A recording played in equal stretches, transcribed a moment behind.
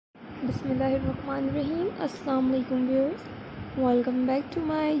Bismillahirrahmanirrahim. Assalamu alaikum viewers. Welcome back to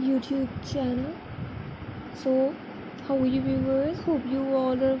my YouTube channel. So, how are you viewers? Hope you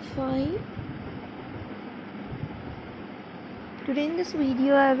all are fine. Today in this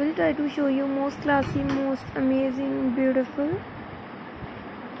video I will try to show you most classy, most amazing, beautiful,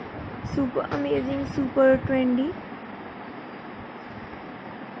 super amazing, super trendy,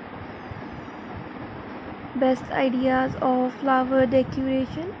 best ideas of flower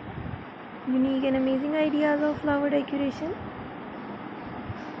decoration, unique and amazing ideas of flower decoration,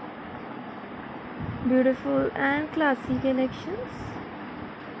 beautiful and classy collections,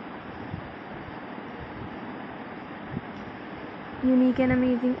 unique and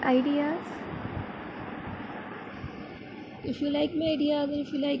amazing ideas. If you like my ideas and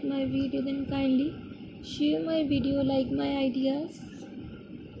if you like my video, then kindly share my video, like my ideas.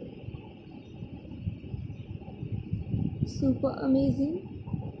 Super amazing,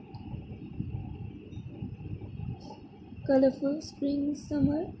 colorful spring,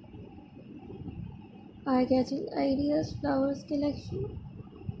 summer, eye-catching ideas, flowers collection,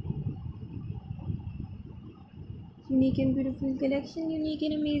 unique and beautiful collection, unique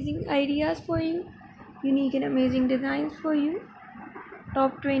and amazing ideas for you, unique and amazing designs for you,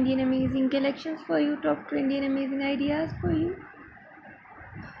 top 20 and amazing collections for you, top 20 and amazing ideas for you.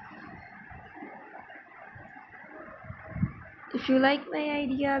 If you like my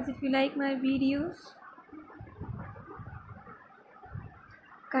ideas, if you like my videos,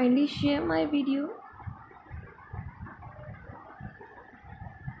 kindly share my video.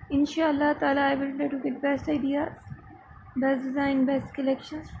 Inshallah Ta'ala, I will try to get best ideas, best design, best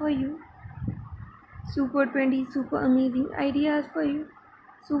collections for you. Super 20 super amazing ideas for you.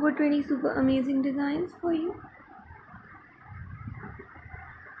 Super 20 super amazing designs for you.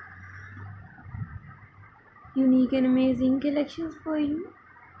 Unique and amazing collections for you.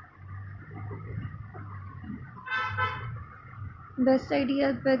 Best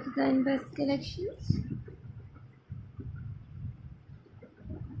ideas, best design, best collections.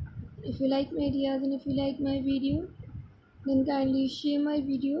 If you like my ideas and if you like my video, then kindly share my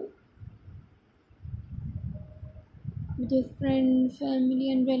video with your friends,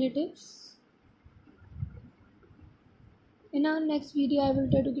 family and relatives. In our next video, I will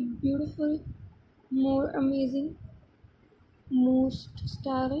try to get beautiful, more amazing, most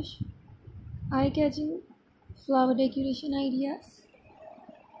stylish, eye-catching flower decoration ideas,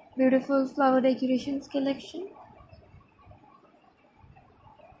 beautiful flower decorations collection,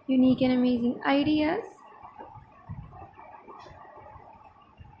 unique and amazing ideas,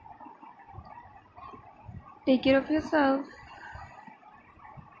 take care of yourself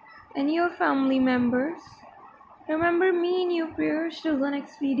and your family members. Remember me in your prayers till the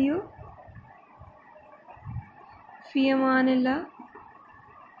next video. Fi amanillah.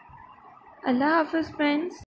 Allah Hafiz friends.